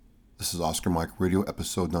This is Oscar Mike Radio,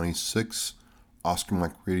 episode 96. Oscar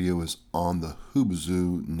Mike Radio is on the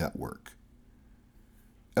Hoobazoo Network.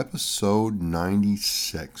 Episode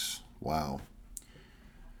 96. Wow.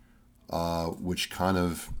 Which kind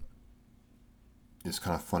of is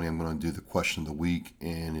kind of funny. I'm going to do the question of the week,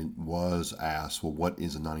 and it was asked, well, what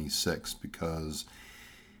is a 96? Because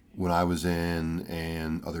when I was in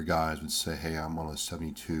and other guys would say, hey, I'm on a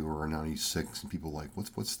 72 or a 96, and people were like,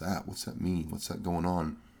 what's that? What's that mean? What's that going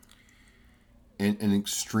on? And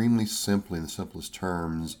extremely simply, in the simplest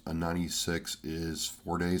terms, a 96 is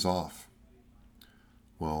 4 days off.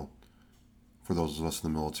 Well, for those of us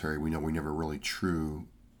in the military, we know we never really truly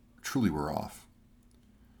were off.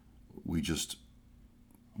 We just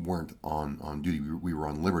weren't on duty. We were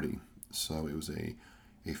on liberty. So it was a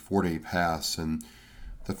 4-day pass. And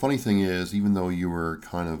the funny thing is, even though you were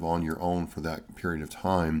kind of on your own for that period of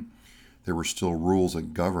time, there were still rules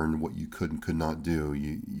that governed what you could and could not do.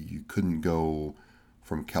 You couldn't go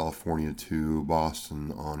from California to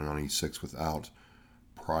Boston on a 96 without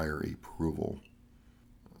prior approval.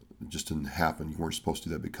 It just didn't happen. You weren't supposed to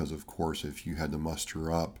do that because, of course, if you had to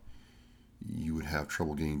muster up, you would have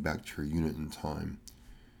trouble getting back to your unit in time.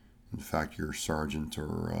 In fact, your sergeant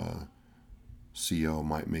or CO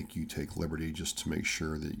might make you take liberty just to make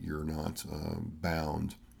sure that you're not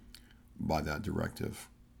bound by that directive.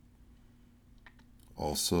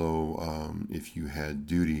 Also, if you had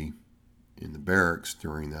duty in the barracks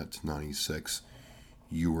during that 96,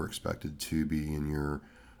 you were expected to be in your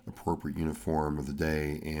appropriate uniform of the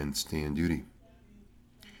day and stand duty.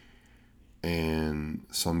 And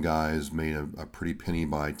some guys made a pretty penny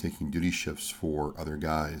by taking duty shifts for other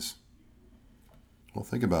guys. Well,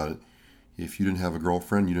 think about it. If you didn't have a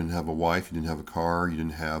girlfriend, you didn't have a wife, you didn't have a car, you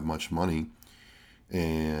didn't have much money,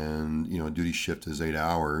 and a duty shift is 8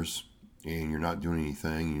 hours, and you're not doing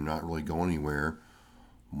anything, you're not really going anywhere,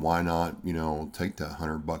 why not, take that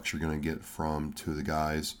 $100 you're going to get from two of the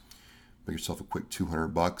guys, make yourself a quick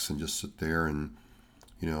 $200 and just sit there and,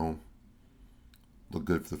 look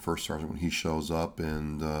good for the first sergeant when he shows up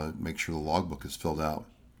and make sure the logbook is filled out.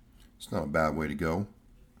 It's not a bad way to go.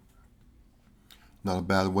 Not a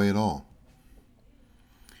bad way at all.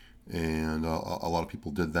 And a lot of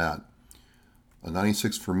people did that. A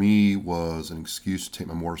 96 for me was an excuse to take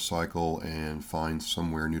my motorcycle and find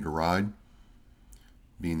somewhere new to ride.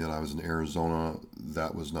 Being that I was in Arizona,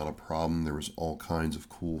 that was not a problem. There was all kinds of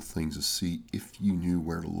cool things to see if you knew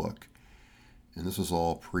where to look. And this was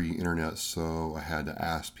all pre-internet, so I had to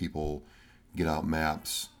ask people, get out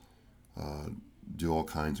maps, do all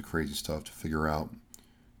kinds of crazy stuff to figure out,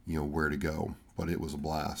 where to go. But it was a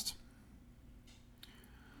blast.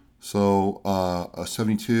 So a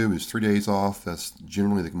 72 is 3 days off. That's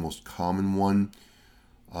generally the most common one.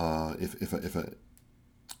 If a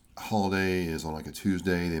holiday is on like a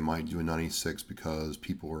Tuesday, they might do a 96 because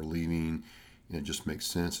people are leaving, and it just makes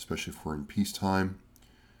sense, especially if we're in peacetime.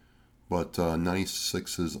 But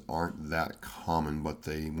 96s aren't that common, but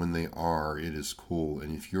when they are, it is cool.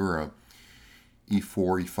 And if you're a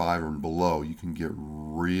E4, E5, or below, you can get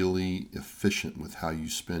really efficient with how you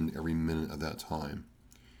spend every minute of that time.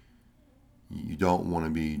 You don't want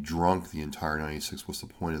to be drunk the entire 96. What's the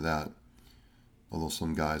point of that? Although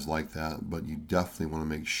some guys like that, but you definitely want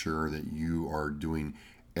to make sure that you are doing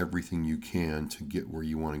everything you can to get where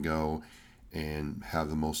you want to go and have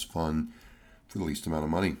the most fun for the least amount of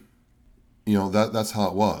money. That's how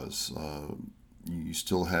it was. You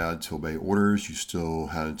still had to obey orders. You still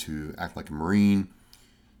had to act like a Marine.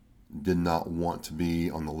 Did not want to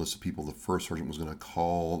be on the list of people the first sergeant was going to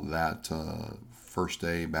call that first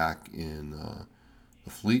day back in the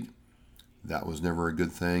fleet. That was never a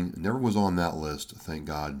good thing. It never was on that list, thank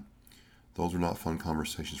God. Those were not fun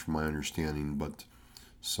conversations from my understanding, but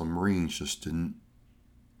some Marines just didn't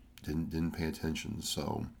pay attention.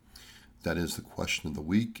 So that is the question of the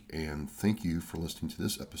week, and thank you for listening to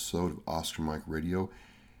this episode of Oscar Mike Radio,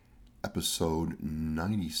 episode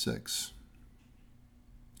 96.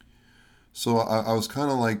 So I was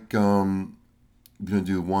kind of like going to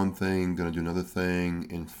do one thing, going to do another thing,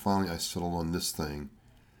 and finally I settled on this thing.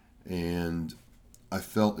 And I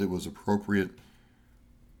felt it was appropriate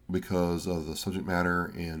because of the subject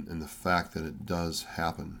matter and the fact that it does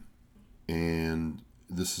happen. And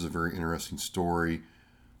this is a very interesting story.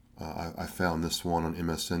 I found this one on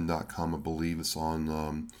MSN.com. I believe it's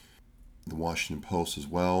on the Washington Post as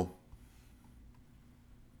well.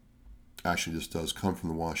 Actually, this does come from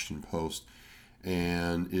the Washington Post.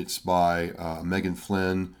 And it's by Megan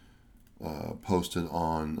Flynn, posted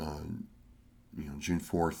on June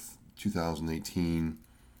 4th, 2018.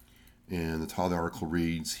 And the title of the article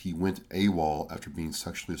reads, "He went AWOL after being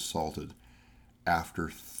sexually assaulted. After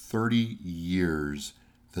 30 years,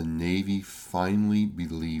 the Navy finally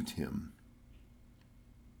believed him.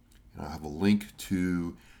 And I have a link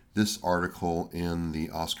to this article in the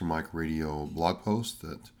Oscar Mike Radio blog post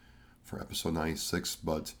that for episode 96,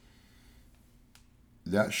 but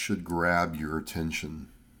that should grab your attention.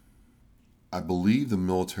 I believe the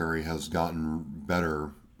military has gotten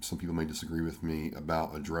better. Some people may disagree with me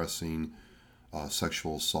about addressing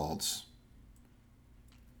sexual assaults.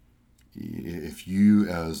 If you,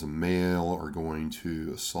 as a male, are going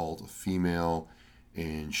to assault a female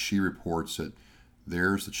and she reports it,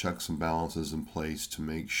 there's the checks and balances in place to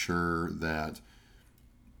make sure that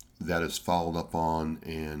that is followed up on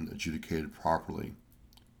and adjudicated properly.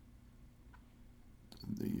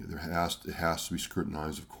 It has to be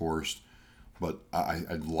scrutinized, of course, but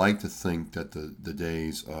I'd like to think that the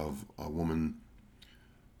days of a woman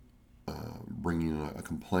bringing a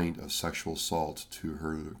complaint of sexual assault to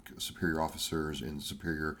her superior officers and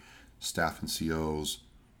superior staff and COs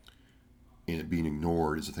and it being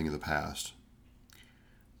ignored is a thing of the past.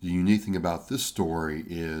 The unique thing about this story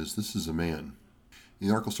is this is a man.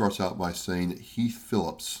 The article starts out by saying that Heath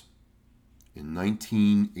Phillips, in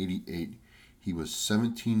 1988, he was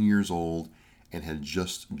 17 years old and had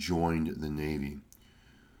just joined the Navy,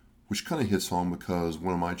 which kind of hits home because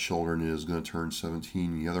one of my children is going to turn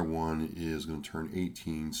 17, the other one is going to turn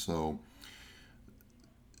 18. So,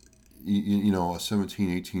 you know, a 17,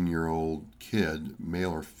 18-year-old kid,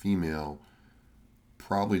 male or female,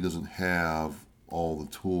 probably doesn't have all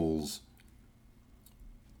the tools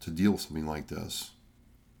to deal with something like this.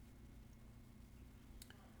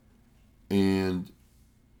 And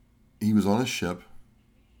he was on a ship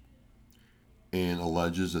and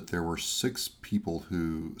alleges that there were 6 people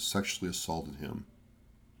who sexually assaulted him.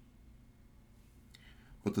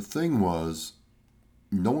 But the thing was,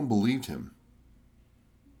 no one believed him,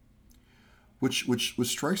 which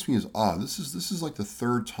strikes me as odd. This is like the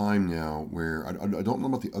third time now where I don't know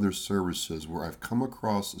about the other services where I've come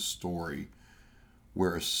across a story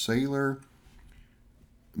where a sailor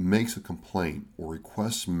makes a complaint or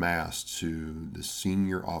requests mass to the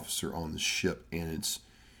senior officer on the ship, and it's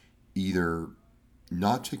either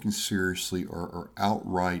not taken seriously or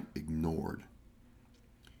outright ignored.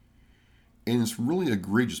 And it's really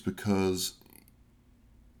egregious because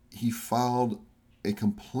he filed a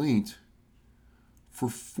complaint for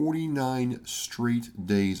 49 straight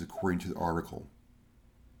days, according to the article.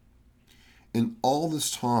 And all this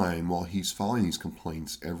time, while he's filing these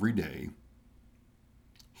complaints every day,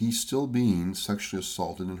 he's still being sexually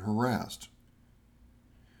assaulted and harassed.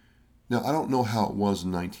 Now, I don't know how it was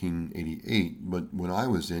in 1988, but when I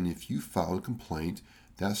was in, if you filed a complaint,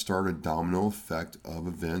 that started a domino effect of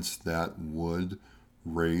events that would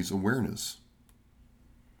raise awareness.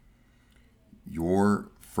 Your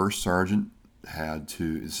first sergeant had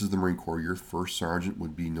to, this is the Marine Corps, your first sergeant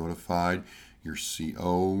would be notified, your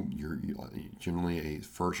CO, generally a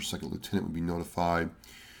first or second lieutenant would be notified,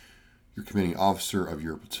 your commanding officer of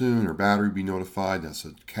your platoon or battery would be notified, that's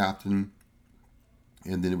a captain,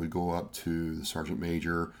 and then it would go up to the sergeant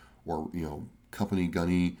major or, company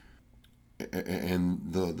gunny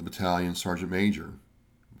and the battalion sergeant major,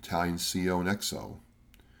 battalion CO and XO.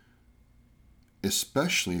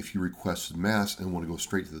 Especially if you requested mass and want to go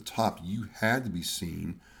straight to the top, you had to be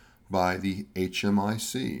seen by the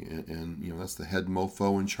HMIC, and that's the head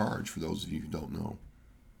mofo in charge, for those of you who don't know.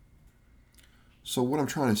 So what I'm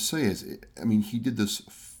trying to say is, he did this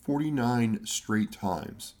 49 straight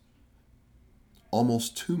times,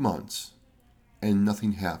 almost 2 months, and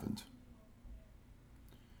nothing happened.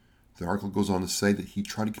 The article goes on to say that he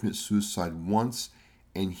tried to commit suicide once,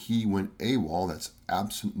 and he went AWOL, that's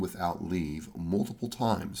absent without leave, multiple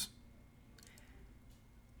times.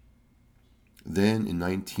 Then in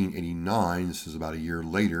 1989, this is about a year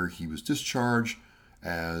later, he was discharged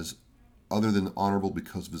as other than honorable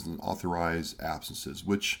because of his unauthorized absences,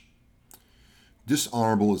 which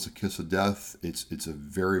dishonorable is a kiss of death. It's a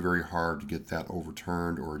very, very hard to get that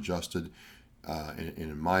overturned or adjusted. And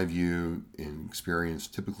in my view, in experience,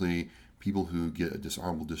 typically people who get a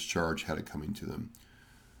dishonorable discharge had it coming to them.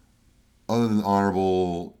 Other than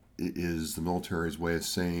honorable is the military's way of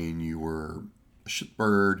saying you were a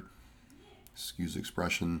shitbird, excuse the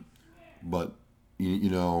expression, but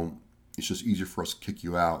it's just easier for us to kick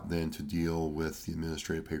you out than to deal with the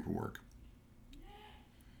administrative paperwork.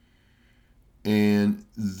 And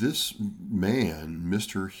this man,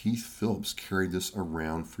 Mr. Heath Phillips, carried this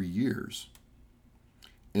around for years.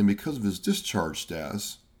 And because of his discharge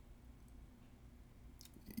status,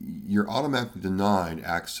 you're automatically denied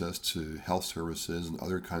access to health services and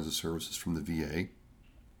other kinds of services from the VA.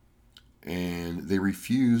 and they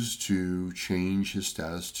refused to change his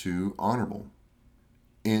status to honorable.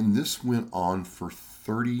 And this went on for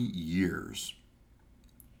 30 years.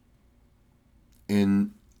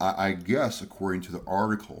 And I guess, according to the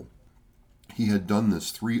article, he had done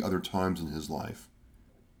this 3 other times in his life.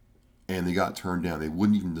 And they got turned down. They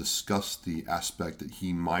wouldn't even discuss the aspect that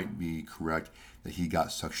he might be correct, that he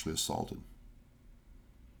got sexually assaulted.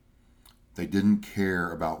 They didn't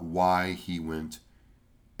care about why he went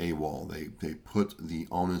AWOL. They put the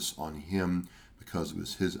onus on him because it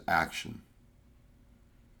was his action.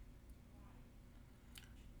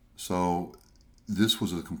 So this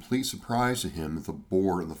was a complete surprise to him that the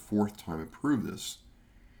board, on the 4th time, approved this.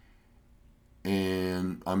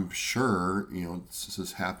 And I'm sure, since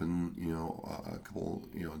this happened, a couple,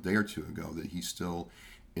 a day or two ago, that he's still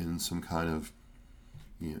in some kind of,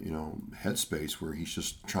 headspace where he's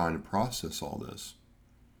just trying to process all this.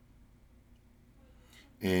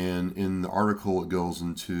 And in the article, it goes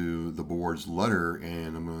into the board's letter,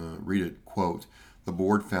 and I'm going to read it, quote, "The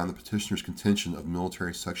board found the petitioner's contention of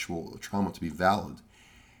military sexual trauma to be valid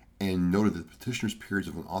and noted that the petitioner's periods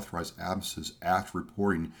of unauthorized absences after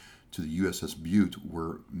reporting to the USS Butte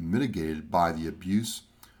were mitigated by the abuse,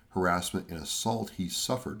 harassment, and assault he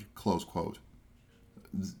suffered," close quote.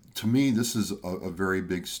 To me, this is a very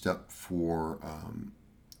big step for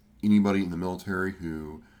anybody in the military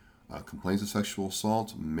who complains of sexual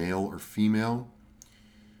assault, male or female.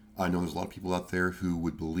 I know there's a lot of people out there who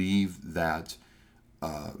would believe that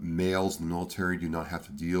males in the military do not have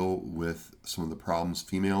to deal with some of the problems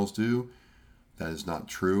females do. That is not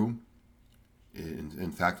true.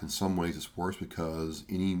 In fact, in some ways, it's worse, because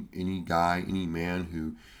any guy, any man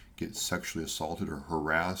who gets sexually assaulted or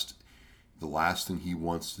harassed, the last thing he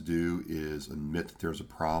wants to do is admit that there's a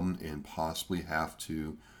problem and possibly have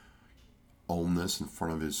to own this in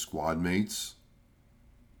front of his squad mates.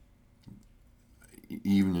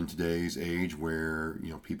 Even in today's age, where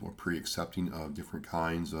people are pretty accepting of different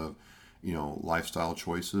kinds of lifestyle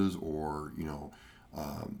choices, or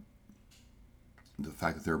the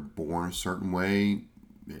fact that they're born a certain way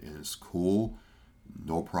and it's cool,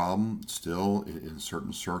 no problem. Still, in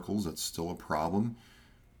certain circles, that's still a problem.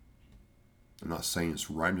 I'm not saying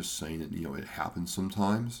it's right. I'm just saying that it happens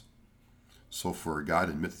sometimes. So for a guy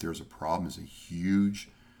to admit that there's a problem is a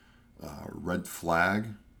huge red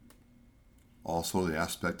flag. Also, the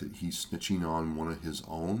aspect that he's snitching on one of his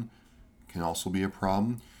own can also be a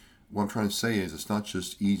problem. What I'm trying to say is, it's not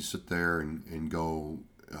just easy to sit there and go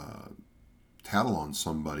tattle on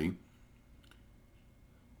somebody.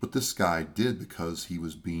 But this guy did, because he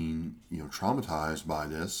was being traumatized by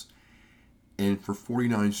this. And for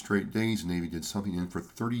 49 straight days, the Navy did something. And for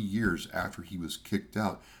 30 years after he was kicked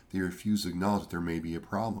out, they refused to acknowledge that there may be a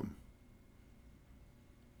problem.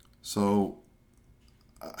 So,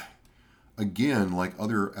 again, like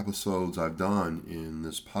other episodes I've done in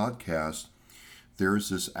this podcast, there's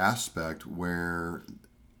this aspect where,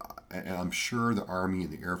 and I'm sure the Army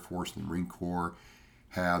and the Air Force and the Marine Corps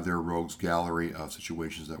have their rogues gallery of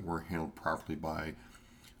situations that weren't handled properly by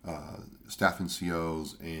staff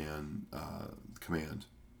NCOs and command.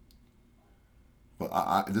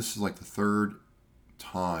 But this is like the 3rd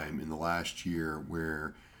time in the last year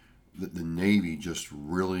where the Navy just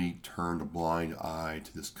really turned a blind eye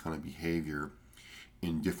to this kind of behavior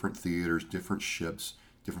in different theaters, different ships,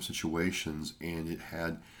 different situations, and it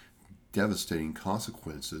had devastating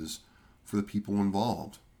consequences for the people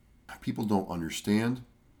involved. People don't understand.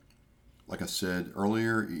 Like I said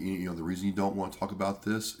earlier, the reason you don't want to talk about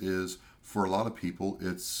this is, for a lot of people,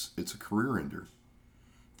 it's a career ender.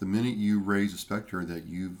 The minute you raise a specter that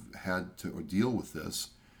you've had to deal with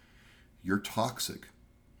this, you're toxic.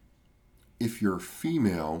 If you're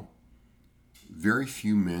female, very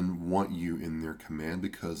few men want you in their command,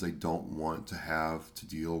 because they don't want to have to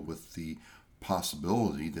deal with the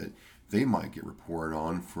possibility that they might get reported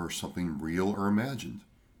on for something real or imagined.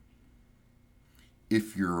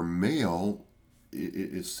 If you're male,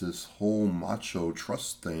 it's this whole macho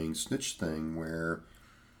trust thing, snitch thing, where,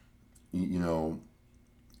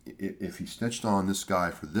 if he snitched on this guy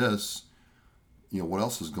for this, what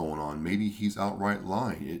else is going on? Maybe he's outright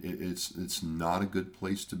lying. It's not a good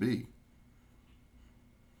place to be.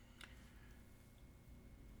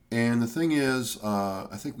 And the thing is,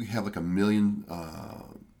 I think we have like a million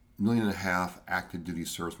and a half active duty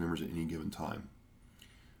service members at any given time.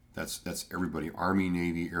 That's everybody: Army,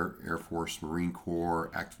 Navy, Air Force, Marine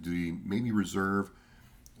Corps, active duty, maybe reserve.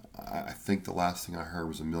 I think the last thing I heard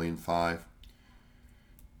was 1.5 million.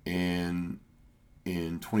 And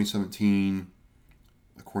in 2017,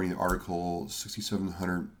 according to the article,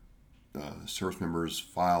 6,700 service members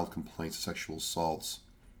filed complaints of sexual assaults.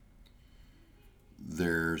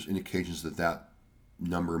 There's indications that that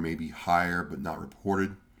number may be higher but not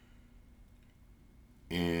reported,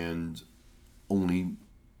 and only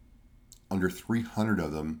under 300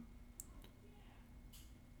 of them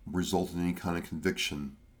result in any kind of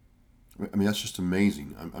conviction. I mean, that's just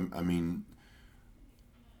amazing. I mean,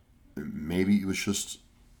 maybe it was just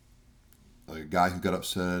a guy who got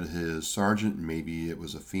upset at his sergeant. Maybe it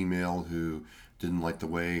was a female who didn't like the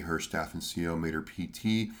way her staff NCO made her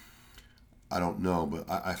PT. I don't know, but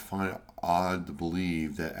I find it odd to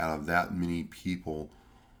believe that out of that many people,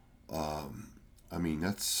 I mean,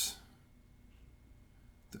 that's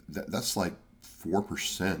like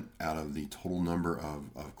 4% out of the total number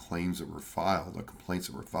of claims that were filed, or complaints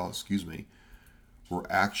that were filed, excuse me, were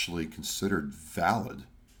actually considered valid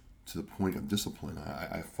to the point of discipline.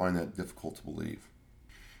 I find that difficult to believe.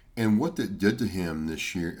 And what that did to him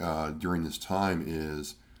this year, during this time,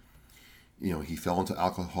 is, he fell into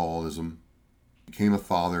alcoholism, became a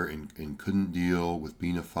father, and couldn't deal with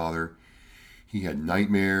being a father. He had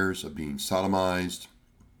nightmares of being sodomized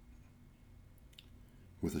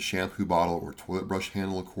with a shampoo bottle or toilet brush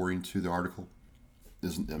handle, according to the article.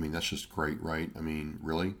 That's just great, right? I mean,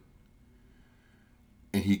 really?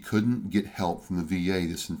 And he couldn't get help from the VA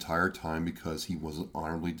this entire time because he wasn't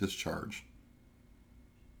honorably discharged.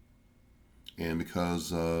 And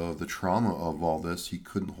because of the trauma of all this, he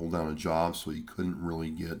couldn't hold down a job, so he couldn't really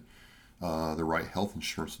get the right health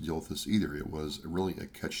insurance to deal with this either. It was really a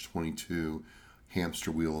catch-22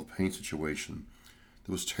 hamster wheel of pain situation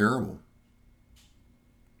that was terrible.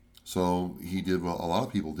 So he did what a lot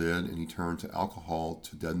of people did, and he turned to alcohol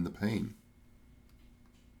to deaden the pain.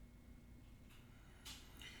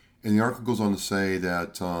 And the article goes on to say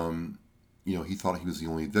that, he thought he was the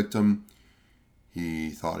only victim.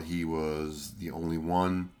 He thought he was the only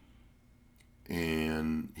one.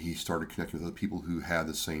 And he started connecting with other people who had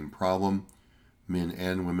the same problem, men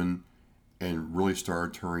and women, and really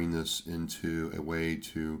started turning this into a way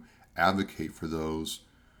to advocate for those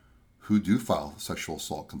who do file sexual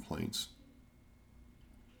assault complaints.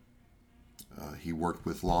 He worked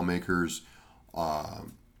with lawmakers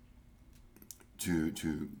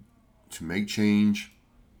to make change,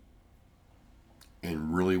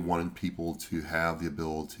 and really wanted people to have the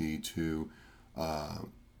ability to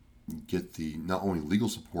get the not only legal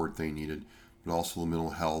support they needed, but also the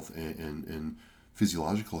mental health and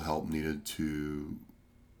physiological help needed to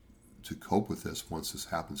cope with this once this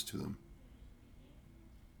happens to them.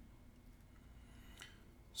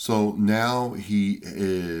 So now he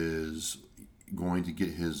is going to get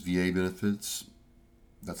his VA benefits.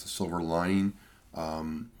 That's a silver lining.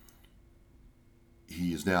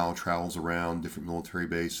 He is now travels around different military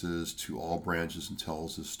bases to all branches and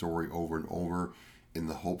tells his story over and over in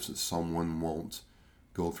the hopes that someone won't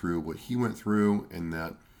go through what he went through, and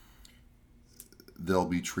that they'll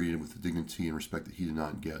be treated with the dignity and respect that he did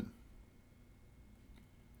not get.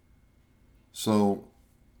 So,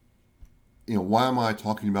 why am I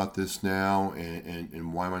talking about this now,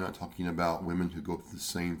 and why am I not talking about women who go through the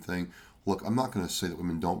same thing? Look, I'm not going to say that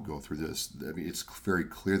women don't go through this. I mean, it's very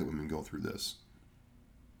clear that women go through this.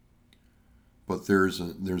 But there's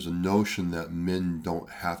a notion that men don't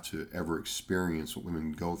have to ever experience what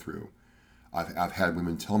women go through. I've had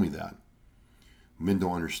women tell me that. Men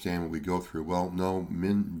don't understand what we go through. Well, no,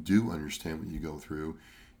 men do understand what you go through.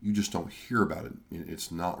 You just don't hear about it. It's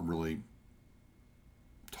not really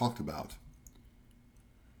talked about.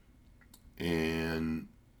 And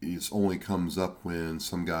it only comes up when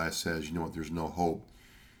some guy says, you know what, there's no hope.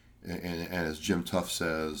 And as Jim Tuff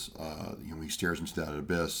says, he stares into that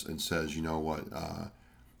abyss and says, you know what,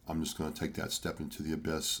 I'm just going to take that step into the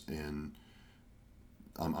abyss, and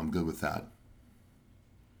I'm good with that.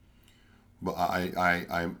 But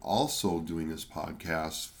I'm also doing this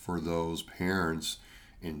podcast for those parents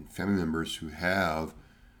and family members who have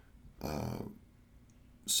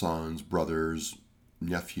sons, brothers,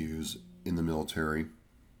 nephews in the military.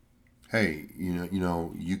 Hey,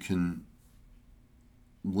 you can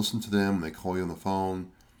listen to them when they call you on the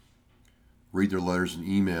phone, read their letters and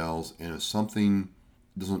emails, and if something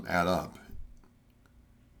doesn't add up,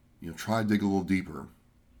 try to dig a little deeper.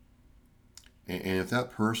 And if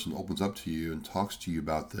that person opens up to you and talks to you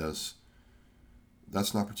about this,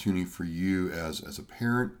 that's an opportunity for you as a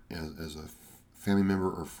parent, as a family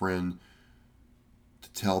member or friend,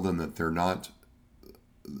 to tell them that they're not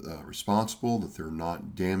responsible, that they're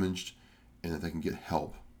not damaged, and that they can get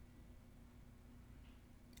help.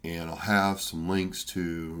 And I'll have some links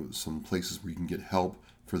to some places where you can get help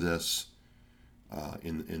for this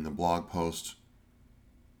in the blog post.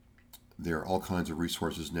 There are all kinds of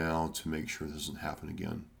resources now to make sure this doesn't happen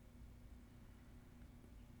again.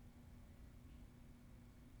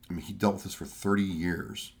 I mean, he dealt with this for 30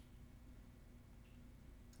 years.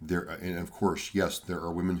 And of course, yes, there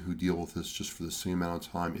are women who deal with this just for the same amount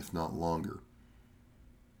of time, if not longer.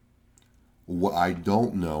 What I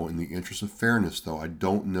don't know, in the interest of fairness, though, I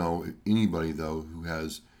don't know if anybody, though, who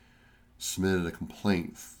has submitted a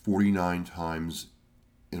complaint 49 times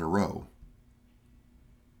in a row.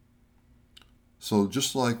 So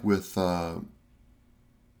just like with the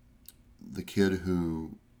kid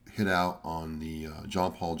who hit out on the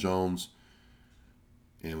John Paul Jones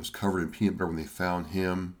and was covered in peanut butter when they found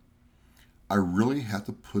him, I really have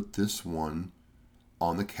to put this one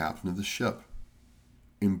on the captain of the ship.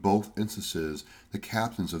 In both instances, the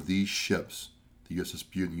captains of these ships, the USS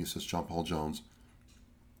Butte and the USS John Paul Jones,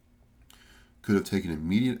 could have taken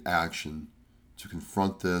immediate action to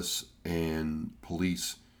confront this and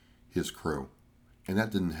police his crew. And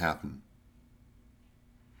that didn't happen.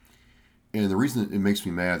 And the reason it makes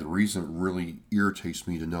me mad, the reason it really irritates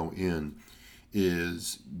me to no end,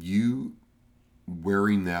 is you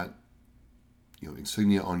wearing that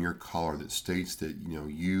insignia on your collar that states that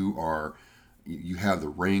you have the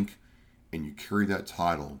rank and you carry that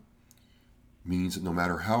title, means that no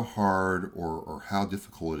matter how hard or how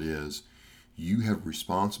difficult it is, you have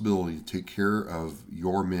responsibility to take care of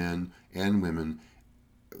your men and women,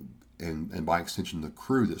 and by extension the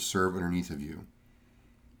crew that serve underneath of you.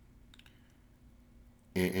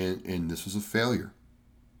 And this was a failure,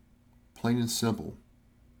 plain and simple.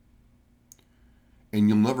 And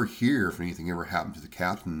you'll never hear if anything ever happened to the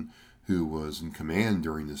captain who was in command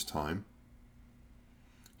during this time.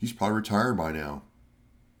 He's probably retired by now,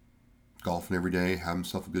 golfing every day, having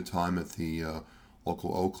himself a good time at the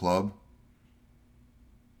local O Club.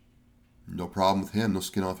 No problem with him, no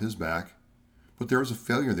skin off his back. But there was a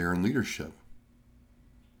failure there in leadership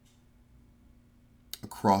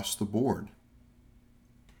across the board.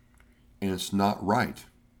 And it's not right.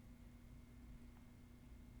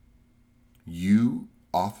 You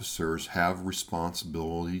officers have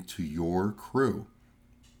responsibility to your crew.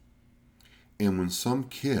 And when some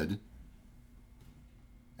kid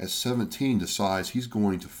at 17 decides he's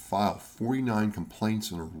going to file 49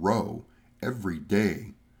 complaints in a row every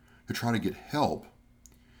day to try to get help,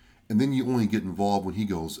 and then you only get involved when he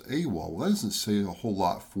goes AWOL, well, that doesn't say a whole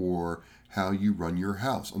lot for how you run your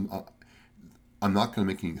house. I'm not going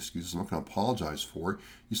to make any excuses. I'm not going to apologize for it.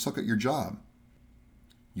 You suck at your job.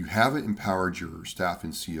 You haven't empowered your staff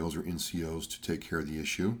NCOs or NCOs to take care of the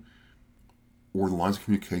issue, or the lines of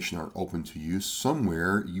communication aren't open to you.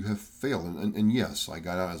 Somewhere you have failed. And yes, I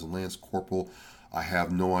got out as a Lance Corporal. I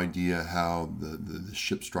have no idea how the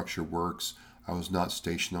ship structure works. I was not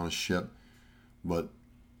stationed on a ship. But,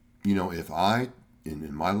 if I,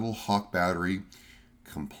 in my little Hawk battery,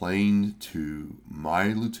 complained to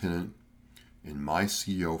my lieutenant and my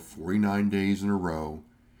CO 49 days in a row,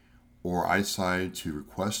 or I decided to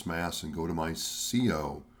request mass and go to my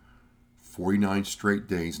CO 49 straight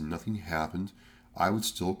days and nothing happened, I would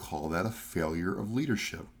still call that a failure of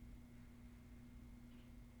leadership.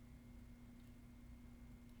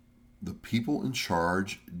 The people in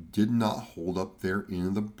charge did not hold up their end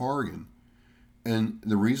of the bargain. And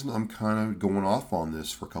the reason I'm kind of going off on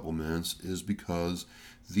this for a couple minutes is because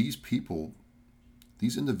these people,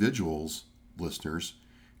 these individuals, listeners,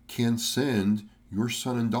 can send your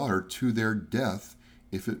son and daughter to their death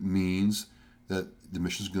if it means that the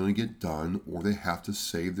mission is going to get done, or they have to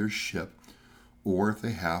save their ship, or if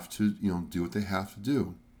they have to, do what they have to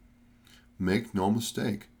do. Make no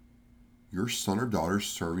mistake, your son or daughter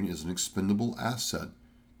serving is an expendable asset.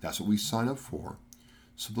 That's what we sign up for.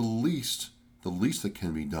 So the least that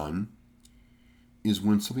can be done is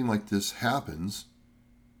when something like this happens,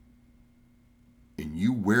 and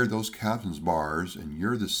you wear those captain's bars, and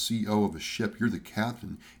you're the CO of a ship, you're the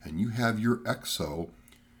captain, and you have your XO,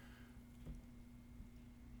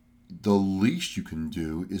 the least you can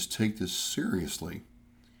do is take this seriously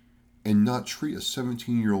and not treat a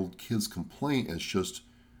 17-year-old kid's complaint as just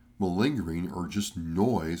malingering or just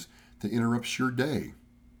noise that interrupts your day.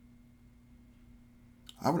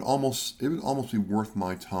 It would almost be worth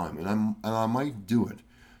my time, and I might do it,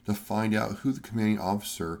 to find out who the commanding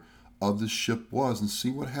officer of the ship was and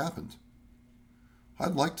see what happened.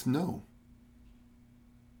 I'd like to know.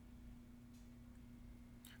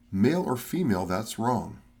 Male or female, that's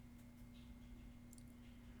wrong.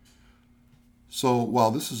 So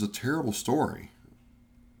while this is a terrible story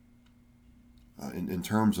in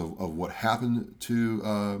terms of what happened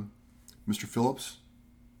to Mr. Phillips,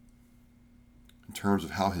 in terms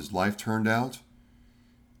of how his life turned out,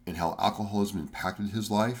 and how alcoholism impacted his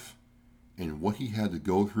life, and what he had to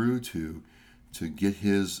go through to get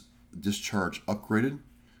his discharge upgraded,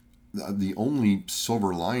 the only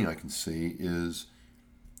silver lining I can see is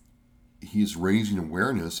he's raising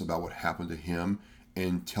awareness about what happened to him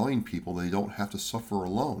and telling people they don't have to suffer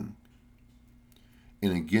alone.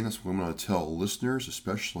 And again, that's what I'm going to tell listeners,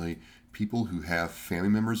 especially people who have family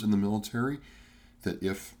members in the military, that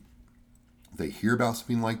if they hear about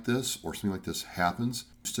something like this or something like this happens,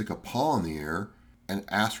 stick a paw in the air and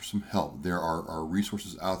ask for some help. There are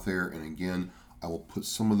resources out there, and again, I will put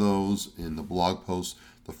some of those in the blog post.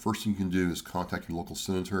 The first thing you can do is contact your local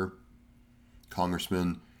senator,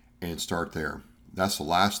 congressman, and start there. That's the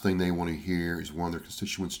last thing they want to hear is one of their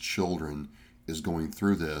constituents' children is going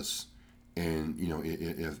through this. And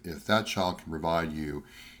if that child can provide you,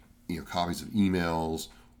 copies of emails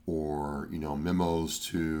or memos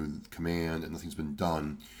to command and nothing's been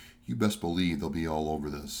done, you best believe they'll be all over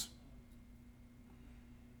this.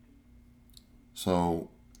 So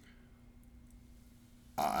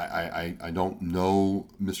I don't know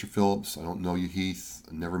Mr. Phillips. I don't know you, Heath.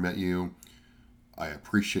 I never met you. I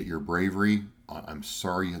appreciate your bravery. I'm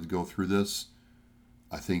sorry you had to go through this.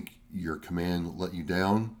 I think your command let you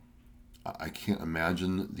down. I can't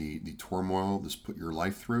imagine the turmoil this put your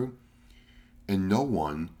life through. And no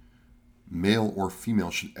one, male or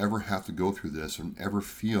female, should ever have to go through this and ever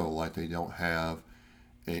feel like they don't have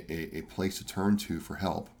a place to turn to for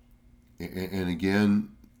help. And again,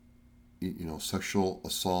 sexual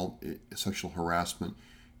assault, sexual harassment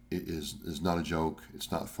is not a joke.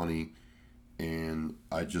 It's not funny. And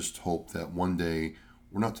I just hope that one day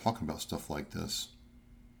we're not talking about stuff like this.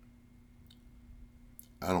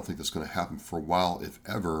 I don't think that's going to happen for a while, if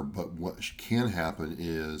ever. But what can happen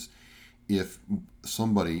is if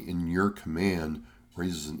somebody in your command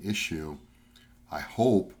raises an issue, I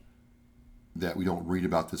hope that we don't read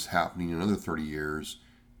about this happening in another 30 years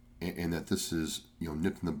and that this is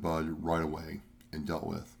nipped in the bud right away and dealt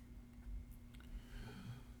with.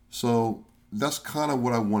 So that's kind of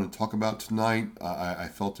what I want to talk about tonight. I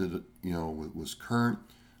felt it was current.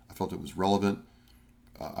 I felt it was relevant.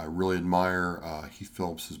 I really admire Heath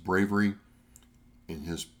Phillips' bravery and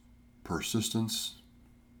his persistence.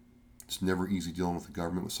 It's never easy dealing with the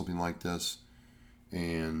government with something like this.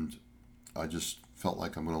 And I just felt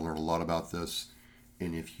like I'm going to learn a lot about this.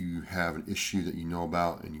 And if you have an issue that you know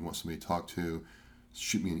about and you want somebody to talk to,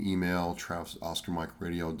 shoot me an email,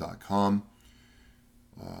 travis@oscarmikeradio.com.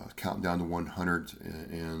 Counting down to 100,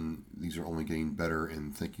 and these are only getting better.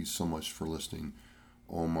 And thank you so much for listening.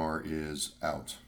 Omar is out.